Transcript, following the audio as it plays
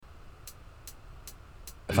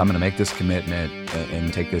if I'm going to make this commitment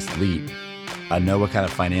and take this leap, I know what kind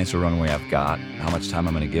of financial runway I've got, how much time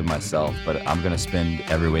I'm going to give myself, but I'm going to spend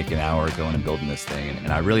every waking hour going and building this thing.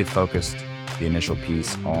 And I really focused the initial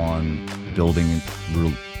piece on building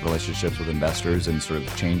relationships with investors and sort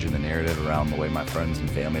of changing the narrative around the way my friends and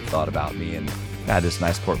family thought about me. And I had this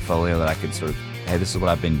nice portfolio that I could sort of, hey, this is what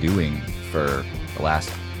I've been doing for the last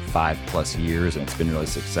 5+ years, and it's been really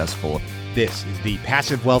successful. This is the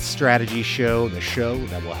Passive Wealth Strategy Show, the show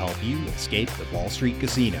that will help you escape the Wall Street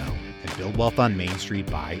casino and build wealth on Main Street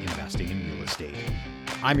by investing in real estate.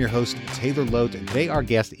 I'm your host, Taylor Lote, and today our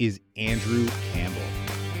guest is Andrew Campbell.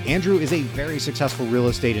 Andrew is a very successful real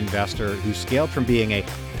estate investor who scaled from being a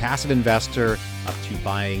passive investor up to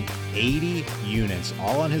buying 80 units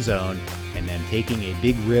all on his own, and then taking a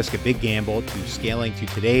big risk, a big gamble, to scaling to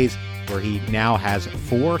today's, where he now has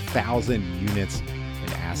 4,000 units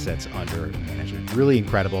in assets under management. Really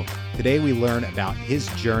incredible. Today we learn about his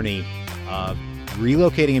journey of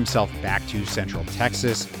relocating himself back to Central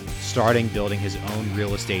Texas, starting building his own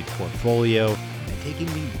real estate portfolio, and taking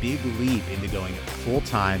the big leap into going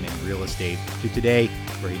full-time in real estate to today,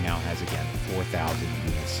 where he now has, again, 4,000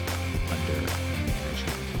 units under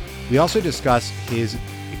management. We also discuss his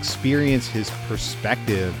experience, his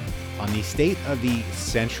perspective on the state of the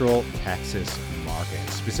Central Texas market,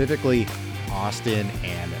 specifically Austin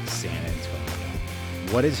and San Antonio.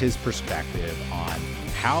 What is his perspective on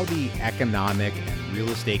how the economic and real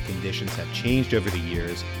estate conditions have changed over the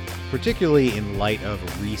years, particularly in light of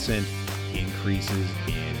recent increases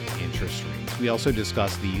in interest rates? We also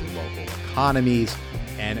discuss the local economies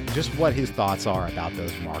and just what his thoughts are about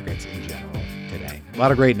those markets in general today. A lot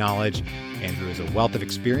of great knowledge. Andrew is a wealth of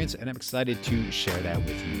experience, and I'm excited to share that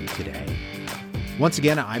with you today. Once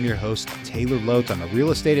again, I'm your host, Taylor Lote. I'm a real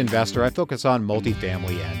estate investor. I focus on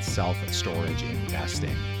multifamily and self-storage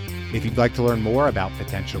investing. If you'd like to learn more about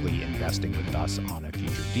potentially investing with us on a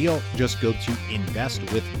future deal, just go to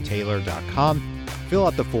investwithtaylor.com, fill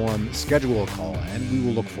out the form, schedule a call, and we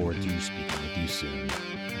will look forward to speaking with you soon.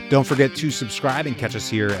 Don't forget to subscribe and catch us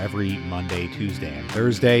here every Monday, Tuesday, and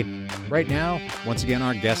Thursday. Right now, once again,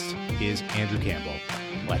 our guest is Andrew Campbell.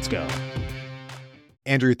 Let's go.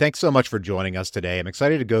 Andrew, thanks so much for joining us today. I'm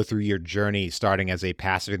excited to go through your journey starting as a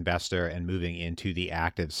passive investor and moving into the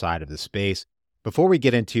active side of the space. Before we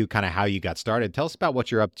get into kind of how you got started, tell us about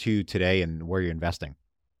what you're up to today and where you're investing.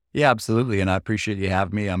 Yeah, absolutely. And I appreciate you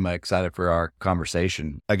having me. I'm excited for our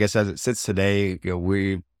conversation. I guess as it sits today,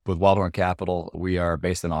 with Andrew Campbell, we are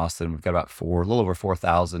based in Austin. We've got about a little over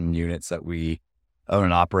 4,000 units that we own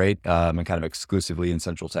and operate, and kind of exclusively in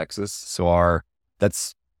Central Texas. So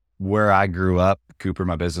that's where I grew up. Cooper,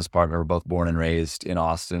 my business partner, were both born and raised in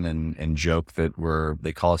Austin, and joke that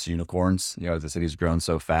they call us unicorns. The city's grown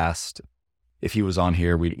so fast. If he was on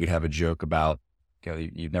here, we'd have a joke about,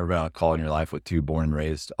 you've never been on a call in your life with two born and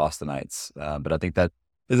raised Austinites. But I think that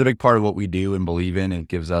is a big part of what we do and believe in. It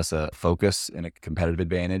gives us a focus and a competitive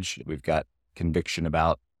advantage. We've got conviction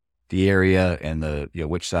about the area and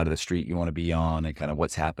which side of the street you want to be on, and kind of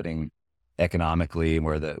what's happening economically and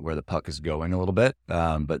where the puck is going a little bit.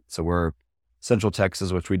 But so we're Central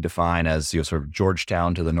Texas, which we define as sort of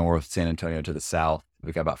Georgetown to the north, San Antonio to the south.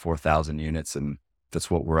 We've got about 4,000 units, and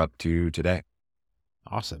that's what we're up to today.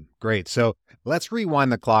 Awesome. Great. So let's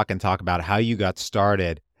rewind the clock and talk about how you got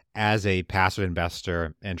started as a passive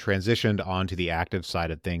investor and transitioned onto the active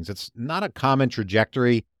side of things. It's not a common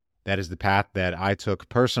trajectory. That is the path that I took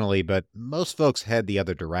personally, but most folks head the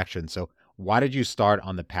other direction. So why did you start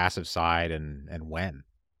on the passive side and when?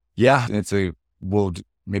 Yeah, we'll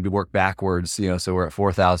maybe work backwards, so we're at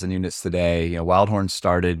 4,000 units today. Wildhorn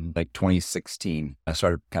started like 2016. I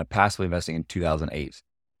started kind of passively investing in 2008.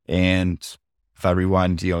 And if I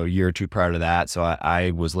rewind, a year or two prior to that, so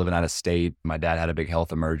I was living out of state. My dad had a big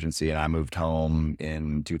health emergency, and I moved home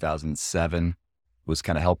in 2007, was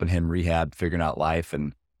kind of helping him rehab, figuring out life,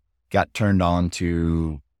 and got turned on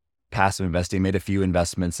to passive investing, made a few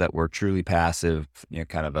investments that were truly passive,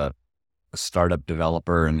 kind of a startup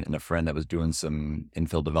developer and a friend that was doing some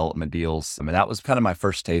infill development deals. I mean, that was kind of my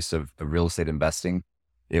first taste of real estate investing.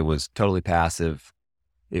 It was totally passive.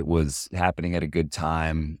 It was happening at a good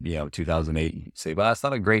time. 2008, you say, well, it's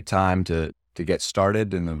not a great time to get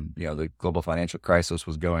started, and the global financial crisis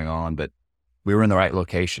was going on, but we were in the right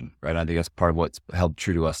location, right? I think that's part of what's held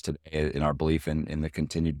true to us today in our belief in the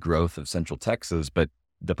continued growth of Central Texas. But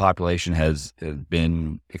the population has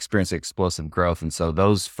been experiencing explosive growth. And so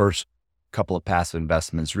those first couple of passive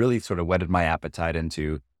investments really sort of whetted my appetite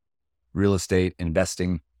into real estate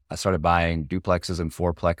investing. I started buying duplexes and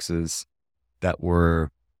fourplexes that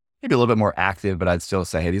were maybe a little bit more active, but I'd still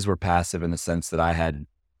say, hey, these were passive in the sense that I had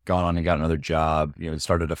gone on and got another job,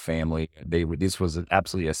 started a family. This was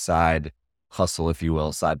absolutely a side hustle, if you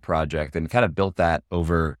will, side project, and kind of built that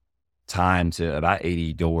over time to about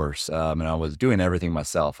 80 doors. And I was doing everything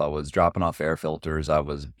myself. I was dropping off air filters. I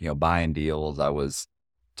was, buying deals. I was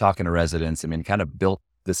talking to residents. I mean, kind of built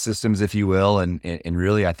the systems, if you will. And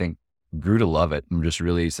really, I think grew to love it and just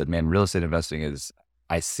really said, man, real estate investing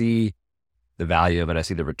I see the value of it. I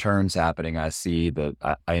see the returns happening. I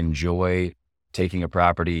enjoy taking a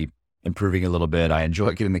property, improving a little bit. I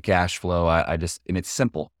enjoy getting the cash flow. And it's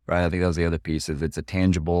simple, right? I think that was the other piece is it's a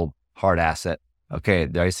tangible, hard asset. Okay,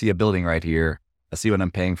 I see a building right here. I see what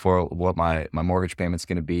I'm paying for, what my mortgage payment's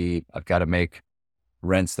going to be. I've got to make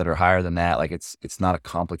rents that are higher than that. Like it's not a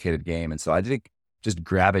complicated game. And so I think just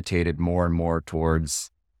gravitated more and more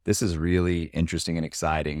towards this is really interesting and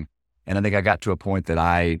exciting. And I think I got to a point that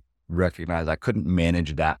I recognized I couldn't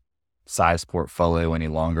manage that size portfolio any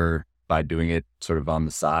longer by doing it sort of on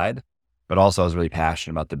the side. But also I was really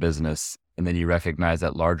passionate about the business. And then you recognize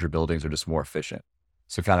that larger buildings are just more efficient.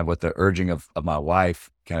 So kind of with the urging of my wife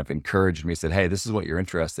kind of encouraged me, said, hey, this is what you're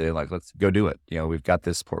interested in. Like, let's go do it. We've got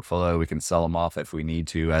this portfolio. We can sell them off if we need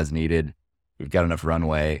to, as needed. We've got enough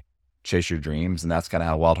runway, chase your dreams. And that's kind of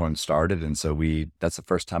how Wildhorn started. And so that's the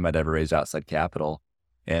first time I'd ever raised outside capital.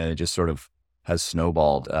 And it just sort of has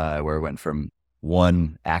snowballed where it went from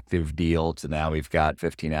one active deal to now we've got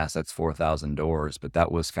 15 assets, 4,000 doors. But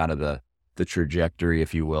that was kind of the trajectory,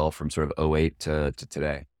 if you will, from sort of '08 to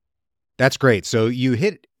today. That's great. So you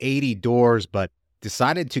hit 80 doors, but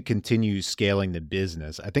decided to continue scaling the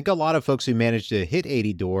business. I think a lot of folks who manage to hit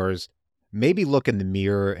 80 doors maybe look in the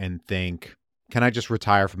mirror and think, can I just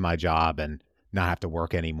retire from my job and not have to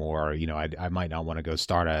work anymore? I might not want to go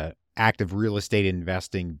start a active real estate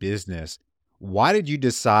investing business. Why did you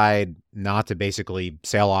decide not to basically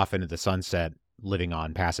sail off into the sunset, living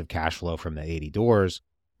on passive cash flow from the 80 doors,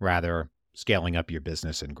 rather scaling up your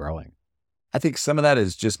business and growing? I think some of that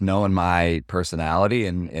is just knowing my personality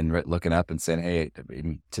and looking up and saying, hey,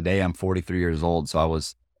 today I'm 43 years old. So I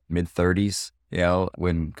was mid 30s,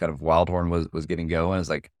 when kind of Wildhorn was getting going. It's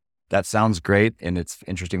like, that sounds great. And it's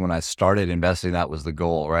interesting when I started investing, that was the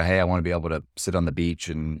goal, right? Hey, I want to be able to sit on the beach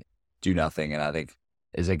and do nothing. And I think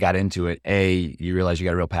as I got into it, you realize you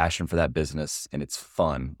got a real passion for that business and it's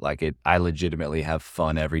fun. I legitimately have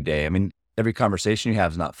fun every day. I mean, every conversation you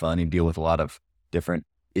have is not fun. You deal with a lot of different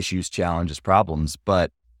issues, challenges, problems, but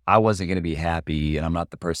I wasn't going to be happy. And I'm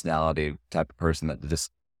not the personality type of person that just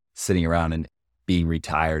sitting around and being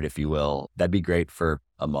retired, if you will. That'd be great for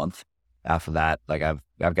a month. After that, I've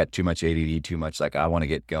got too much ADD, too much, I want to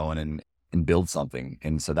get going and build something.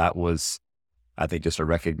 And so that was, I think, just a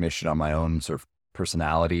recognition on my own sort of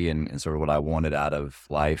personality and sort of what I wanted out of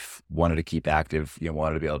life. Wanted to keep active,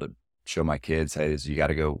 wanted to be able to show my kids, hey, you got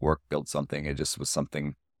to go work, build something. It just was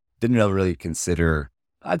something, didn't really consider.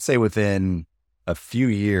 I'd say within a few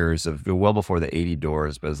years of well before the 80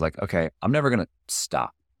 doors, but it's like, okay, I'm never going to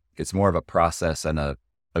stop. It's more of a process and a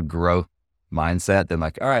growth mindset than all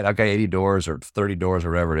right, I've got 80 doors or 30 doors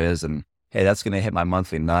or whatever it is. And hey, that's going to hit my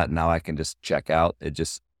monthly nut. Now I can just check out. It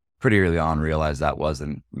just pretty early on realized that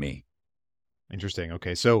wasn't me. Interesting.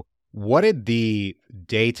 Okay. So what did the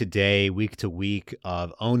day-to-day, week-to-week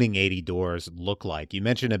of owning 80 doors look like? You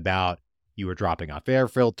mentioned about you were dropping off air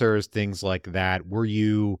filters, things like that. Were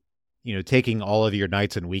you, taking all of your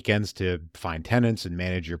nights and weekends to find tenants and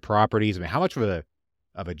manage your properties? I mean, how much of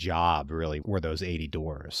a job really were those 80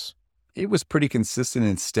 doors? It was pretty consistent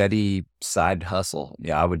and steady side hustle.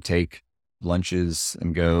 Yeah, I would take lunches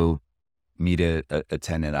and go meet a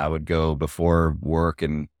tenant. I would go before work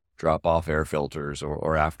and drop off air filters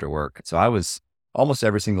or after work. So I was almost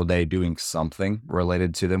every single day doing something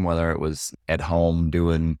related to them, whether it was at home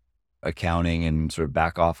doing accounting and sort of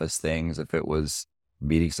back office things, if it was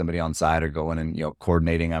meeting somebody on site or going and,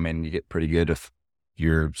 coordinating. I mean, you get pretty good if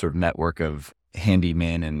your sort of network of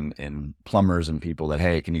handymen and plumbers and people that,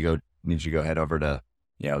 hey, need you to go head over to,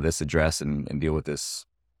 this address and deal with this,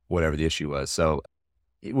 whatever the issue was. So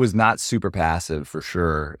it was not super passive for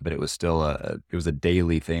sure, but it was still it was a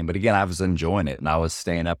daily thing. But again, I was enjoying it and I was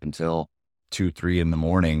staying up until 2, 3 in the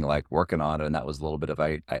morning, working on it. And that was a little bit of,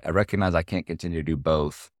 I recognize I can't continue to do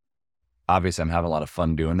both. Obviously I'm having a lot of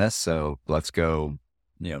fun doing this. So let's go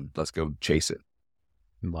chase it.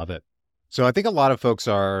 Love it. So I think a lot of folks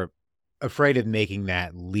are afraid of making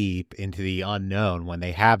that leap into the unknown when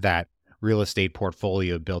they have that real estate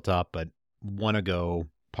portfolio built up, but want to go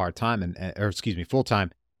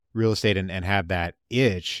full-time real estate and have that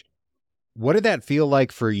itch. What did that feel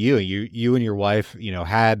like for you? You and your wife,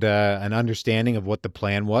 had an understanding of what the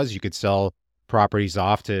plan was. You could sell properties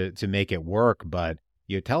off to make it work, but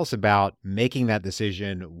Tell us about making that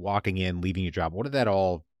decision, walking in, leaving your job. What did that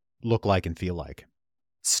all look like and feel like?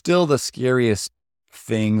 Still the scariest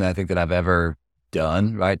thing that I think that I've ever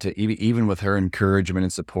done, right? To even with her encouragement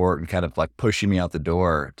and support and kind of like pushing me out the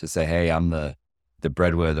door to say, hey, I'm the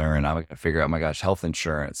breadwinner and I'm going to figure out, my gosh, health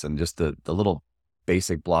insurance and just the little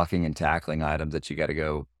basic blocking and tackling items that you got to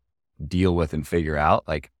go deal with and figure out.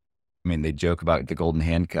 Like, I mean, they joke about the golden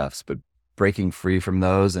handcuffs, but breaking free from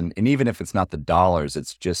those. And even if it's not the dollars,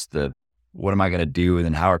 it's just what am I going to do? And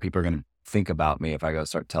then how are people going to think about me if I go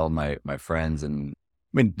start telling my friends? And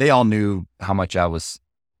I mean, they all knew how much I was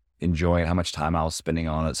enjoying, how much time I was spending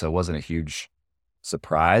on it. So it wasn't a huge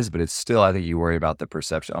surprise, but it's still, I think you worry about the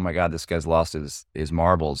perception. Oh my God, this guy's lost his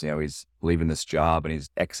marbles. He's leaving this job and he's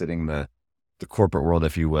exiting the corporate world,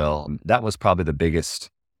 if you will. That was probably the biggest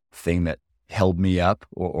thing that held me up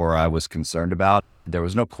or I was concerned about. There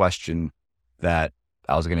was no question that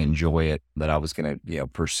I was going to enjoy it, that I was going to,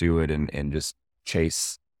 pursue it and just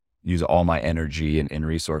use all my energy and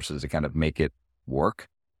resources to kind of make it work.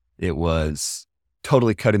 It was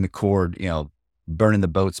totally cutting the cord, burning the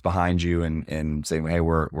boats behind you and saying, hey,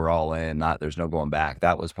 we're all in, there's no going back.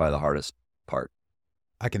 That was probably the hardest part.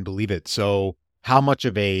 I can believe it. So how much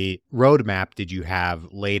of a roadmap did you have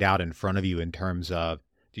laid out in front of you in terms of,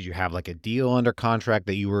 did you have like a deal under contract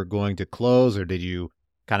that you were going to close, or did you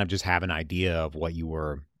kind of just have an idea of what you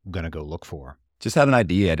were going to go look for? Just had an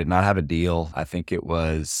idea. I did not have a deal. I think it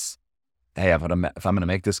was, hey, if I'm going to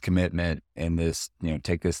make this commitment and this,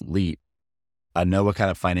 take this leap, I know what kind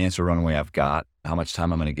of financial runway I've got, how much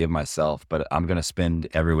time I'm going to give myself, but I'm going to spend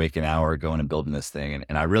every waking hour going and building this thing.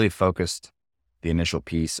 And I really focused the initial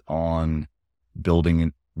piece on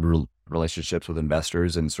building relationships with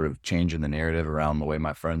investors and sort of changing the narrative around the way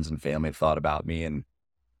my friends and family thought about me. And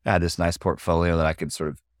I had this nice portfolio that I could sort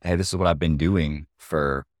of, hey, this is what I've been doing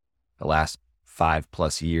for the last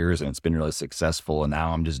 5+ years, and it's been really successful. And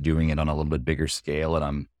now I'm just doing it on a little bit bigger scale, and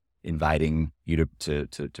I'm inviting you to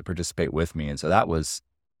participate with me. And so that was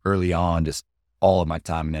early on, just all of my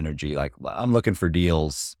time and energy. Like, I'm looking for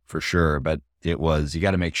deals for sure, but it was, you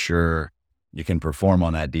got to make sure you can perform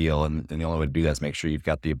on that deal. And the only way to do that is make sure you've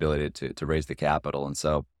got the ability to raise the capital. And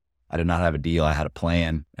so I did not have a deal. I had a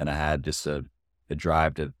plan, and I had just a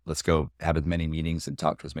drive to, let's go have as many meetings and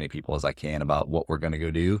talk to as many people as I can about what we're going to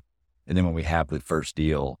go do. And then when we have the first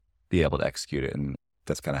deal, be able to execute it. And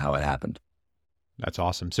that's kind of how it happened. That's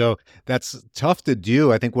awesome. So that's tough to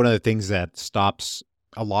do. I think one of the things that stops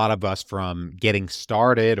a lot of us from getting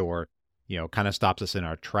started, or, kind of stops us in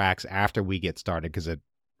our tracks after we get started, because it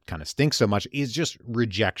kind of stinks so much, is just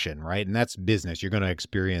rejection, right? And that's business. You're going to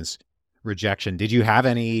experience rejection. Did you have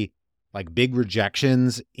any like big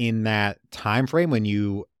rejections in that time frame when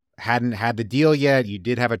you hadn't had the deal yet? You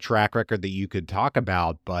did have a track record that you could talk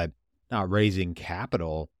about, but not raising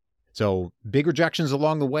capital. So big rejections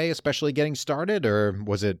along the way, especially getting started, or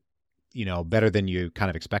was it, better than you kind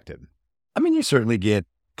of expected? I mean, you certainly get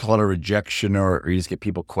called a rejection, or you just get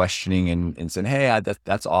people questioning and saying, hey,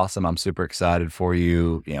 that's awesome. I'm super excited for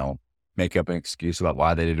you, make up an excuse about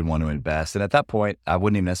why they didn't want to invest. And at that point, I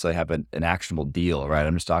wouldn't even necessarily have an actionable deal, right?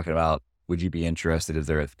 I'm just talking about, would you be interested if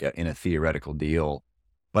they're in a theoretical deal?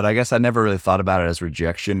 But I guess I never really thought about it as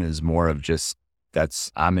rejection, as more of just,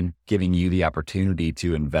 I'm giving you the opportunity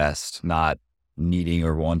to invest, not needing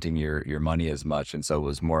or wanting your money as much. And so it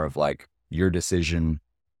was more of like your decision.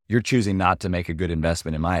 You're choosing not to make a good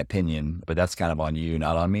investment, in my opinion, but that's kind of on you,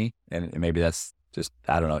 not on me. And maybe that's just,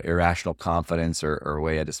 I don't know, irrational confidence or a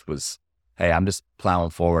way I just was, hey, I'm just plowing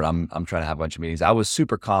forward. I'm trying to have a bunch of meetings. I was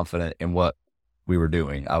super confident in what we were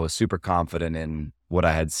doing. I was super confident in what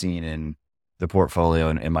I had seen in the portfolio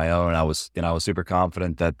and in my own. I was super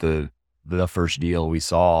confident that the first deal we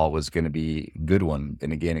saw was going to be a good one.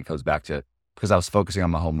 And again, it goes back to, because I was focusing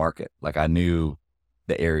on my home market. Like, I knew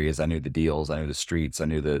the areas, I knew the deals, I knew the streets, I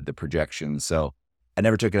knew the projections. So I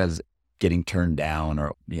never took it as getting turned down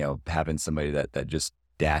or, having somebody that just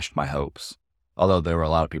dashed my hopes. Although there were a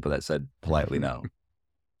lot of people that said politely no.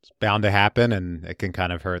 It's bound to happen, and it can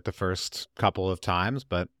kind of hurt the first couple of times,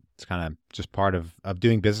 but it's kind of just part of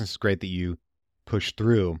doing business. It's great that you push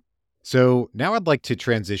through. So now I'd like to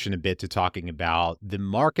transition a bit to talking about the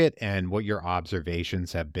market and what your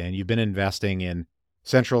observations have been. You've been investing in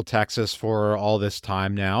Central Texas for all this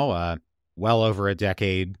time now, well over a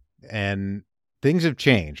decade, and things have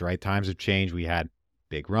changed, right? Times have changed. We had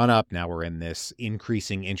big run up. Now we're in this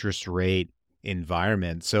increasing interest rate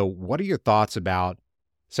environment. So what are your thoughts about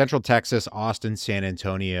Central Texas, Austin, San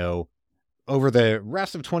Antonio over the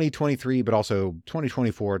rest of 2023, but also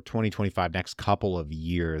 2024, 2025, next couple of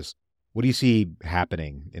years? What do you see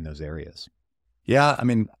happening in those areas? Yeah, I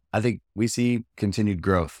mean, I think we see continued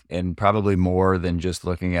growth and probably more than just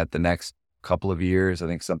looking at the next couple of years. I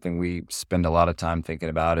think something we spend a lot of time thinking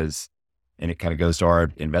about is, and it kind of goes to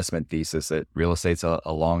our investment thesis that real estate's a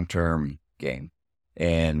long-term game.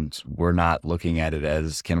 And we're not looking at it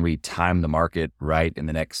as, can we time the market right in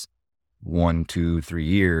the next 1, 2, 3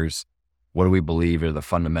 years? What do we believe are the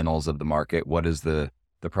fundamentals of the market? What is the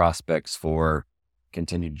prospects for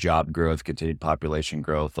continued job growth, continued population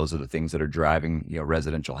growth? Those are the things that are driving,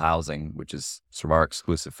 residential housing, which is sort of our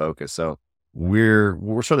exclusive focus. So we're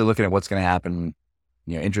sort of looking at what's going to happen.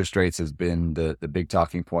 Interest rates has been the big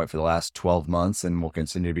talking point for the last 12 months and will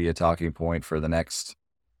continue to be a talking point for the next,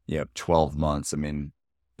 12 months. I mean,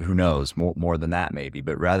 who knows, more than that maybe,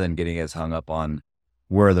 but rather than getting us hung up on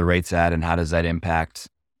where are the rates at and how does that impact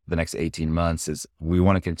the next 18 months, is we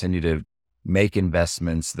want to continue to make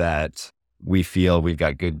investments that we feel we've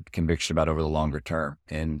got good conviction about over the longer term.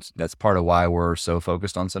 And that's part of why we're so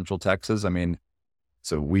focused on Central Texas. I mean,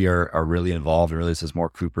 so we are really involved, and really this is more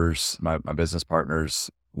Cooper's, my business partner's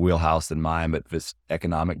wheelhouse than mine, but this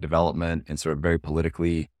economic development and sort of very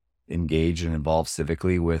politically engaged and involved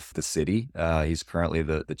civically with the city. He's currently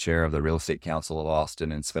the chair of the Real Estate Council of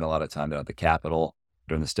Austin and spent a lot of time down at the Capitol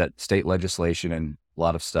during the state legislation and a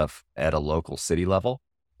lot of stuff at a local city level.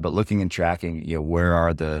 But looking and tracking, who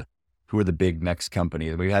are the big next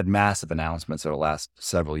companies? We've had massive announcements over the last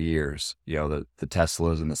several years, the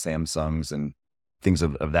Teslas and the Samsungs and things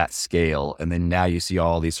of that scale. And then now you see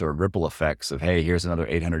all these sort of ripple effects of, hey, here's another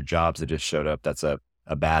 800 jobs that just showed up. That's a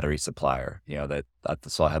battery supplier, that I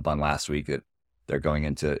saw a headline last week that they're going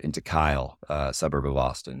into Kyle, suburb of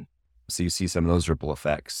Austin. So you see some of those ripple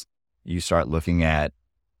effects. You start looking at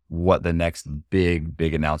what the next big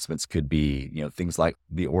announcements could be, things like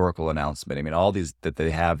the Oracle announcement. I mean, all these, that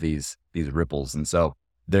they have these ripples. And so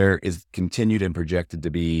there is continued and projected to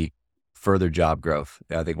be further job growth.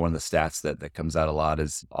 I think one of the stats that comes out a lot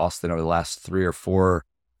is Austin over the last 3 or 4,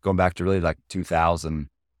 going back to really like 2000,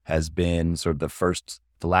 has been sort of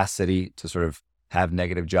the last city to sort of have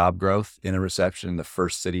negative job growth in a recession, the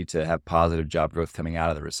first city to have positive job growth coming out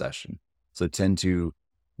of the recession. So tend to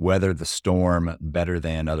weather the storm better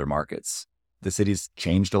than other markets. The city's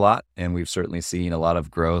changed a lot, and we've certainly seen a lot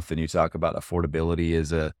of growth. And you talk about affordability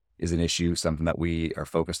is an issue, something that we are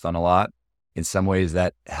focused on a lot. In some ways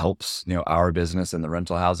that helps, our business in the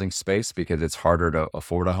rental housing space because it's harder to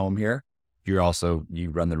afford a home here. You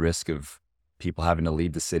run the risk of people having to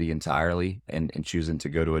leave the city entirely and choosing to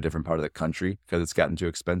go to a different part of the country because it's gotten too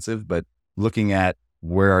expensive. But looking at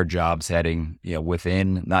where are jobs heading,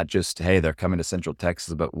 within not just, hey, they're coming to Central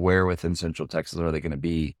Texas, but where within Central Texas are they going to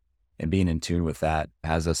be? And being in tune with that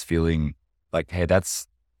has us feeling like, hey,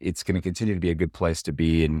 it's going to continue to be a good place to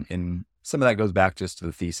be. And some of that goes back just to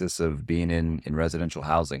the thesis of being in residential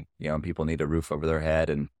housing, and people need a roof over their head.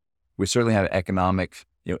 And we certainly have economic,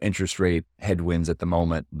 interest rate headwinds at the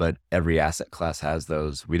moment, but every asset class has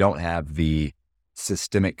those. We don't have the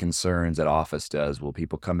systemic concerns that office does. Will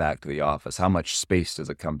people come back to the office? How much space does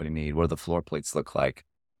a company need? What do the floor plates look like?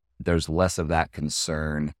 There's less of that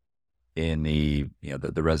concern in the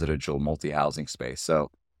residential multi-housing space.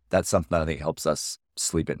 So that's something that I think helps us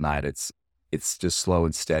sleep at night. It's just slow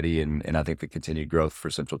and steady. And I think the continued growth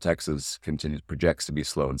for Central Texas projects to be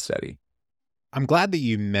slow and steady. I'm glad that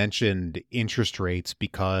you mentioned interest rates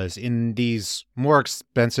because in these more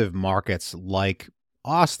expensive markets like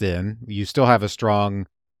Austin, you still have a strong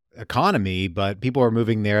economy, but people are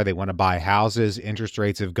moving there. They want to buy houses. Interest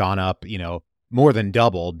rates have gone up, more than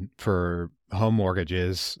doubled for home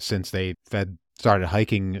mortgages since Fed started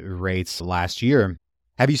hiking rates last year.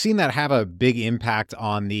 Have you seen that have a big impact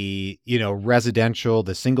on the, residential,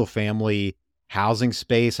 the single family housing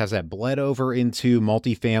space? Has that bled over into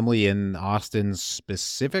multifamily in Austin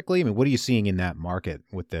specifically? I mean, what are you seeing in that market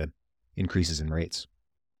with the increases in rates?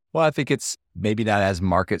 Well, I think it's maybe not as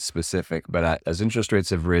market specific, but as interest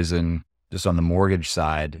rates have risen just on the mortgage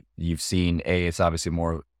side, you've seen, it's obviously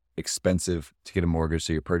more expensive to get a mortgage.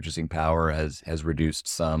 So your purchasing power has reduced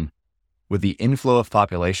some. With the inflow of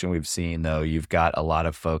population we've seen, though, you've got a lot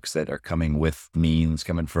of folks that are coming with means,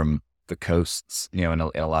 coming from the coasts, in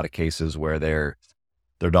a lot of cases where their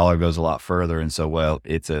dollar goes a lot further. And so,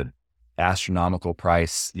 it's a astronomical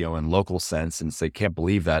price, in local sense. And so they can't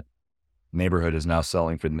believe that neighborhood is now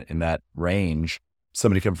selling in that range.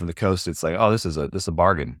 Somebody coming from the coast, it's like, oh, this is a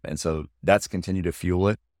bargain. And so that's continued to fuel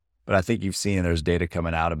it. But I think you've seen there's data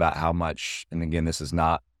coming out about how much, and again, this is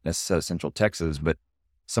not necessarily Central Texas, but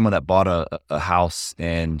someone that bought a house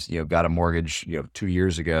and, got a mortgage, 2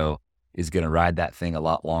 years ago is going to ride that thing a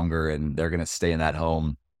lot longer, and they're going to stay in that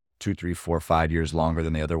home 2, 3, 4, 5 years longer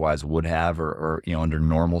than they otherwise would have, or under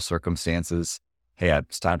normal circumstances. hey,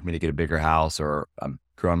 it's time for me to get a bigger house, or I'm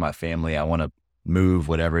growing my family, I want to move,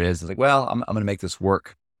 whatever it is. It's like, well, I'm going to make this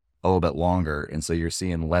work a little bit longer. And so you're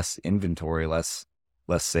seeing less inventory, less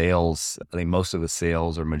sales. I think most of the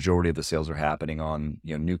sales or majority of the sales are happening on,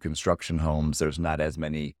 new construction homes. There's not as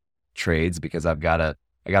many trades because I got a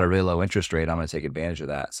really low interest rate. I'm going to take advantage of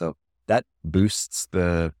that. So that boosts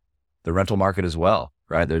the rental market as well,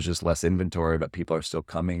 right? There's just less inventory, but people are still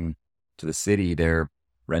coming to the city. They're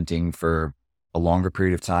renting for a longer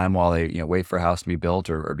period of time while they, wait for a house to be built,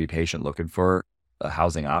 or be patient looking for a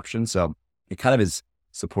housing option. So it kind of is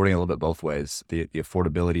supporting a little bit both ways. The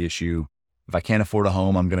affordability issue. If I can't afford a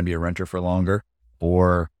home, I'm going to be a renter for longer,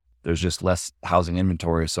 or there's just less housing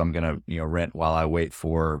inventory. So I'm going to, rent while I wait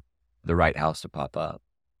for the right house to pop up.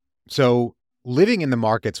 So living in the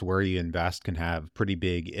markets where you invest can have pretty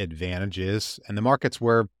big advantages. And the markets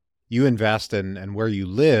where you invest and where you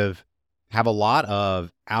live have a lot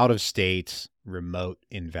of out-of-state remote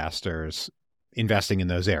investors investing in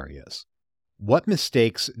those areas. What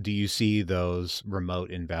mistakes do you see those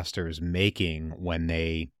remote investors making when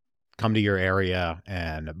they come to your area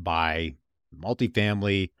and buy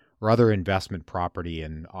multifamily or other investment property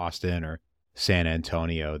in Austin or San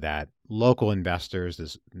Antonio that local investors,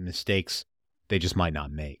 there's mistakes they just might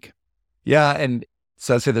not make? Yeah. And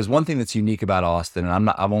so I'd say there's one thing that's unique about Austin, and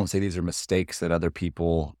I won't say these are mistakes that other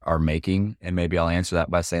people are making. And maybe I'll answer that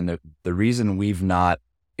by saying that the reason we've not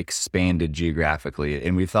expanded geographically,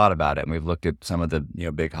 and we've thought about it and we've looked at some of the,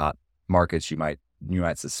 big hot markets you might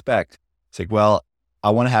suspect. It's like, well, I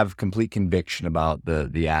want to have complete conviction about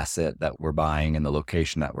the asset that we're buying and the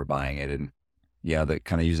location that we're buying it. And that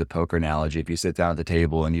kind of use a poker analogy. If you sit down at the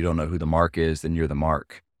table and you don't know who the mark is, then you're the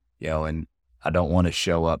mark, and I don't want to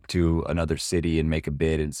show up to another city and make a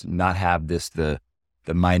bid and not have the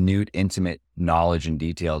minute, intimate knowledge and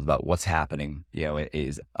details about what's happening.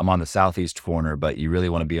 I'm on the southeast corner, but you really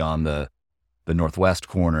want to be on the northwest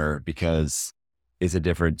corner because it's a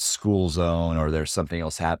different school zone or there's something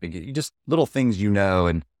else happening. You just little things,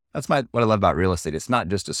 and that's what I love about real estate. It's not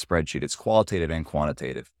just a spreadsheet. It's qualitative and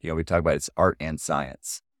quantitative. We talk about it's art and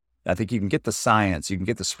science. I think you can get the science, you can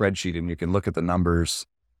get the spreadsheet, and you can look at the numbers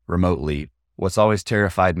remotely. What's always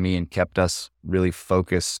terrified me and kept us really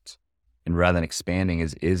focused and rather than expanding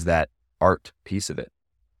is that art piece of it.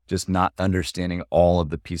 Just not understanding all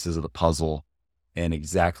of the pieces of the puzzle and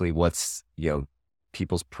exactly what's,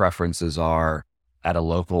 people's preferences are at a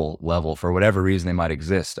local level for whatever reason they might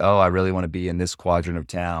exist. Oh, I really want to be in this quadrant of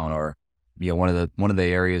town, or, one of the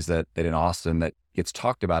areas that in Austin that gets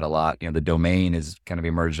talked about a lot, the Domain is kind of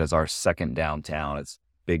emerged as our second downtown. It's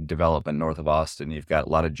big development north of Austin. You've got a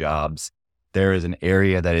lot of jobs. There is an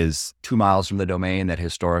area that is 2 miles from the Domain that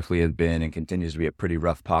historically has been and continues to be a pretty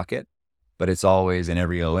rough pocket, but it's always in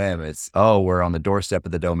every OM. It's, we're on the doorstep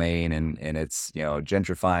of the Domain and it's,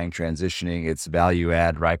 gentrifying, transitioning, it's value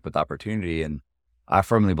add, ripe with opportunity. And I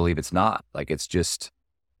firmly believe it's not. Like, it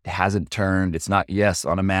hasn't turned. It's not, yes,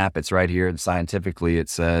 on a map, it's right here. And scientifically it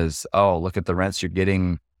says, look at the rents you're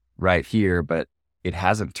getting right here, but it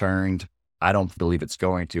hasn't turned. I don't believe it's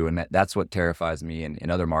going to. And that's what terrifies me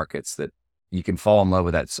in other markets, that you can fall in love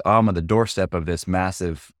with that. So I'm on the doorstep of this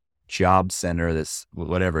massive job center, this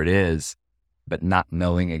whatever it is, but not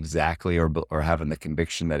knowing exactly or having the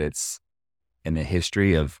conviction that it's in the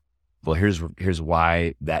history of, well, here's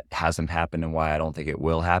why that hasn't happened and why I don't think it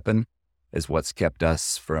will happen, is what's kept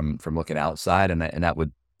us from looking outside. And that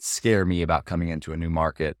would scare me about coming into a new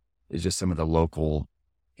market, is just some of the local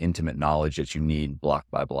intimate knowledge that you need block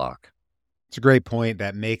by block. It's a great point.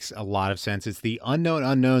 That makes a lot of sense. It's the unknown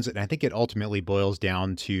unknowns. And I think it ultimately boils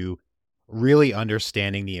down to really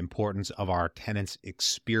understanding the importance of our tenants'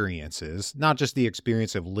 experiences, not just the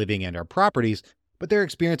experience of living in our properties, but their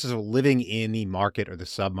experiences of living in the market or the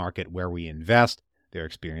submarket where we invest, their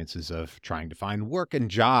experiences of trying to find work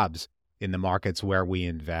and jobs in the markets where we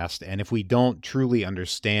invest. And if we don't truly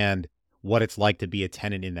understand what it's like to be a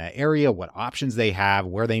tenant in that area, what options they have,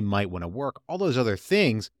 where they might want to work, all those other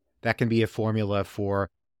things, that can be a formula for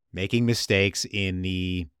making mistakes in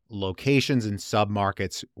the locations and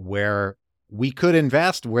submarkets where we could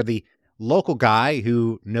invest, where the local guy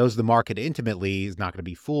who knows the market intimately is not going to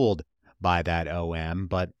be fooled by that OM.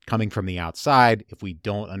 But coming from the outside, if we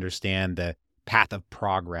don't understand the path of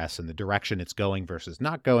progress and the direction it's going versus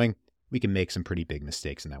not going, we can make some pretty big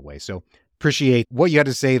mistakes in that way. So appreciate what you had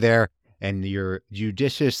to say there and your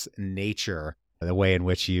judicious nature, the way in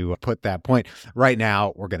which you put that point. Right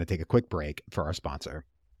now, we're going to take a quick break for our sponsor.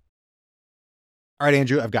 All right,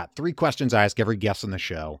 Andrew, I've got 3 questions I ask every guest on the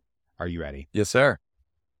show. Are you ready? Yes, sir.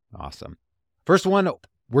 Awesome. First one,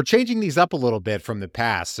 we're changing these up a little bit from the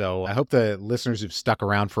past, so I hope the listeners who've stuck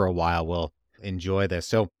around for a while will enjoy this.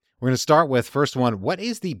 So we're going to start with first one. What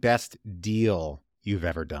is the best deal you've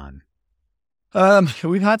ever done?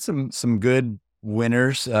 We've had some good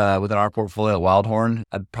winners within our portfolio at Wildhorn.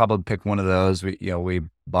 I'd probably pick one of those. We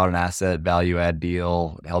bought an asset value add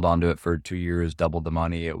deal, held on to it for 2 years, doubled the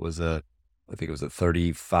money. I think it was a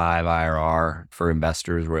 35 IRR for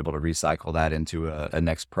investors. We're able to recycle that into a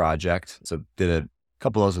next project. So did a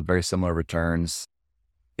couple of those with very similar returns.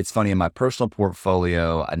 It's funny, in my personal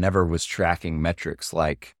portfolio, I never was tracking metrics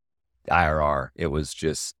like IRR. It was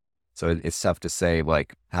just, so it's tough to say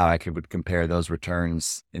like how I would compare those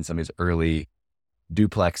returns in some of these early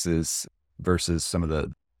duplexes versus some of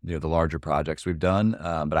the larger projects we've done.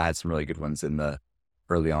 But I had some really good ones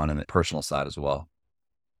early on in the personal side as well.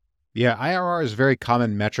 Yeah, IRR is a very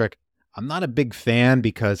common metric. I'm not a big fan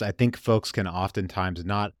because I think folks can oftentimes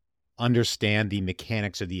not understand the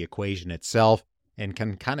mechanics of the equation itself and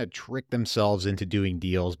can kind of trick themselves into doing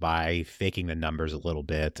deals by faking the numbers a little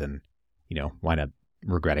bit and, wind up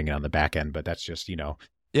regretting it on the back end. But that's just,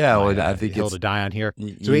 Yeah, well, I think hill it's to die on here.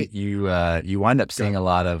 you wind up seeing a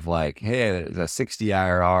lot of like, hey, there's a 60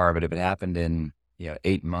 IRR, but if it happened in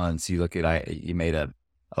 8 months, you look at you made a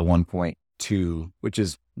 1.2, which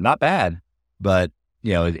is not bad, but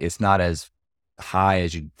it's not as high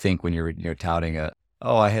as you'd think when you're touting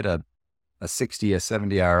I hit a 60, a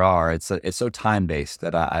 70 IRR. It's so time based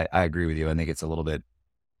that I agree with you. I think it's a little bit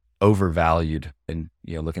overvalued, and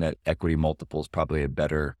looking at equity multiples probably a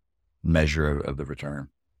better measure of the return.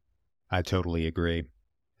 I totally agree.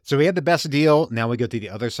 So we had the best deal. Now we go to the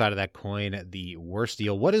other side of that coin, the worst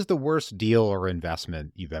deal. What is the worst deal or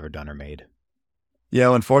investment you've ever done or made?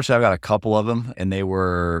 Yeah, unfortunately, I've got a couple of them, and they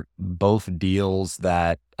were both deals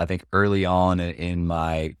that I think early on in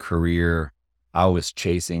my career, I was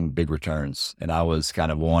chasing big returns, and I was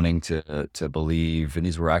kind of wanting to believe, and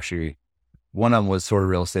these were actually, one of them was sort of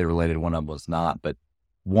real estate related, one of them was not, but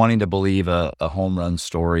wanting to believe a home run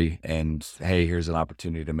story, and hey, here's an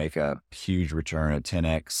opportunity to make a huge return, a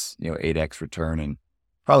 10x, 8x return, and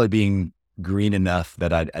probably being green enough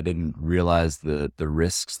that I didn't realize the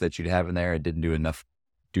risks that you'd have in there. I didn't do enough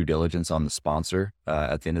due diligence on the sponsor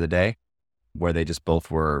at the end of the day, where they just both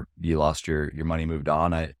were, you lost your money, moved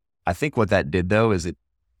on. I think what that did though is it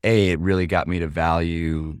really got me to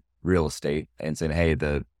value real estate and saying, hey,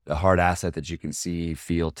 the hard asset that you can see,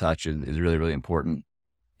 feel, touch is really, really important.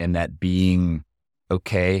 And that being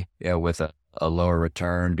okay with a lower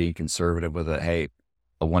return, being conservative with a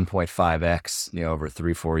 1.5x, over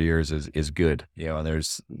 3-4 years is good. And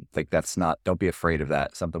there's like, that's not, don't be afraid of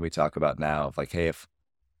that. Something we talk about now of like, hey,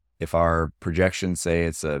 if our projections say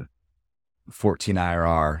it's a 14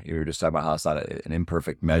 IRR, you were just talking about how it's not an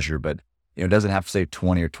imperfect measure, but it doesn't have to say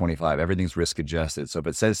 20 or 25. Everything's risk adjusted. So if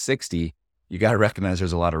it says 60, you got to recognize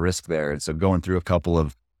there's a lot of risk there. And so going through a couple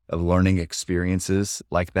of learning experiences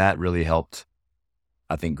like that really helped,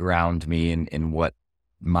 I think, ground me in what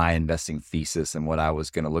my investing thesis and what I was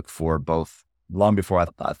going to look for, both long before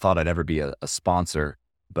I thought I'd ever be a sponsor,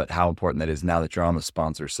 but how important that is now that you're on the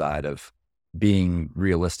sponsor side of being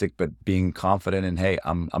realistic, but being confident in, hey,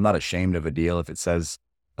 I'm not ashamed of a deal. If it says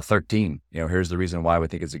a 13, here's the reason why we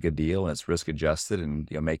think it's a good deal and it's risk adjusted, and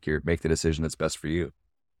make the decision that's best for you.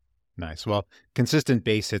 Nice. Well, consistent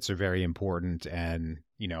base hits are very important. And,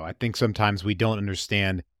 I think sometimes we don't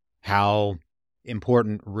understand how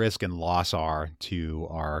important risk and loss are to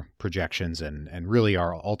our projections and really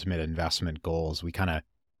our ultimate investment goals. We kind of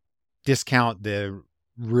discount the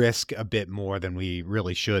risk a bit more than we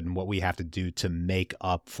really should and what we have to do to make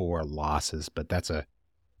up for losses. But that's a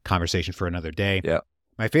conversation for another day. Yeah.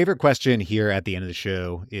 My favorite question here at the end of the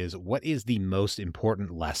show is, what is the most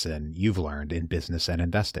important lesson you've learned in business and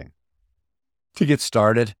investing? To get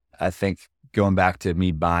started, I think going back to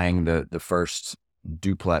me buying the first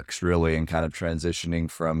duplex really and kind of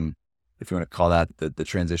transitioning from, if you want to call that the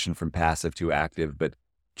transition from passive to active, but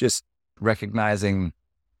just recognizing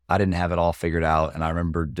I didn't have it all figured out. And I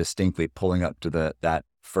remember distinctly pulling up to that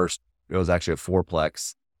first, it was actually a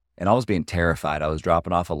fourplex, and I was being terrified. I was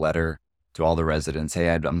dropping off a letter to all the residents. Hey,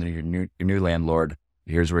 I'm your new landlord.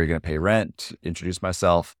 Here's where you're going to pay rent, introduce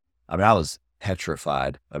myself. I mean, I was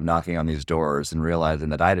petrified of knocking on these doors and realizing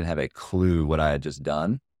that I didn't have a clue what I had just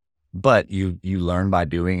done. But you learn by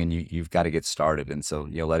doing, and you've got to get started. And so,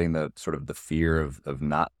 letting the sort of the fear of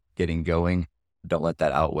not getting going, don't let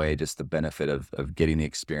that outweigh just the benefit of getting the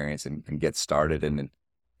experience and get started. And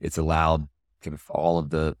it's allowed kind of all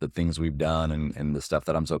of the things we've done and the stuff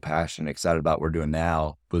that I'm so passionate and excited about we're doing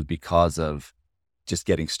now was because of just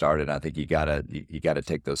getting started. I think you gotta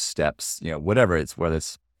take those steps, whether it's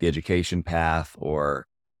the education path or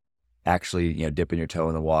actually, dipping your toe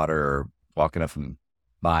in the water or walking up and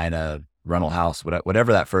buying a rental house,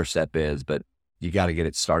 whatever that first step is, but you got to get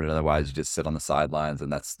it started. Otherwise you just sit on the sidelines,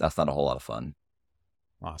 and that's not a whole lot of fun.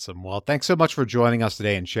 Awesome. Well, thanks so much for joining us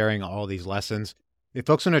today and sharing all these lessons. If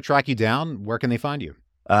folks want to track you down, where can they find you?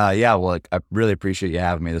 Yeah, well, I really appreciate you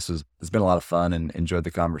having me. It's been a lot of fun and enjoyed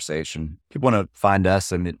the conversation. People want to find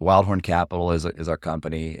us, and Wildhorn Capital is our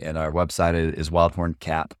company, and our website is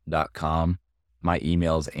wildhorncap.com. My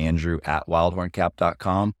email is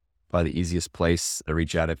andrew@wildhorncap.com. Probably the easiest place to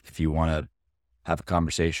reach out if you want to have a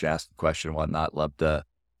conversation, ask a question, whatnot. Love to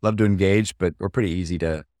engage, but we're pretty easy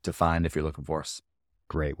to find if you're looking for us.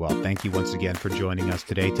 Great. Well, thank you once again for joining us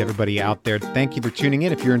today. To everybody out there, thank you for tuning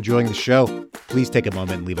in. If you're enjoying the show, please take a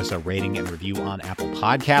moment and leave us a rating and review on Apple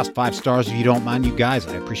Podcasts. 5 stars if you don't mind, you guys.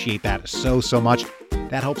 I appreciate that so much.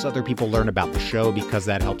 That helps other people learn about the show because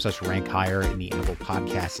that helps us rank higher in the Apple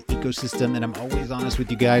Podcast ecosystem. And I'm always honest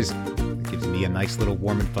with you guys. It gives me a nice little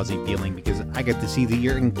warm and fuzzy feeling because I get to see that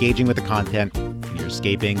you're engaging with the content and you're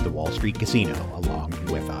escaping the Wall Street casino along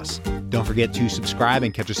with us. Don't forget to subscribe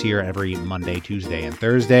and catch us here every Monday, Tuesday, and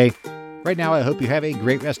Thursday. Right now, I hope you have a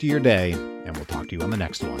great rest of your day, and we'll talk to you on the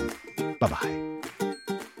next one. Bye-bye.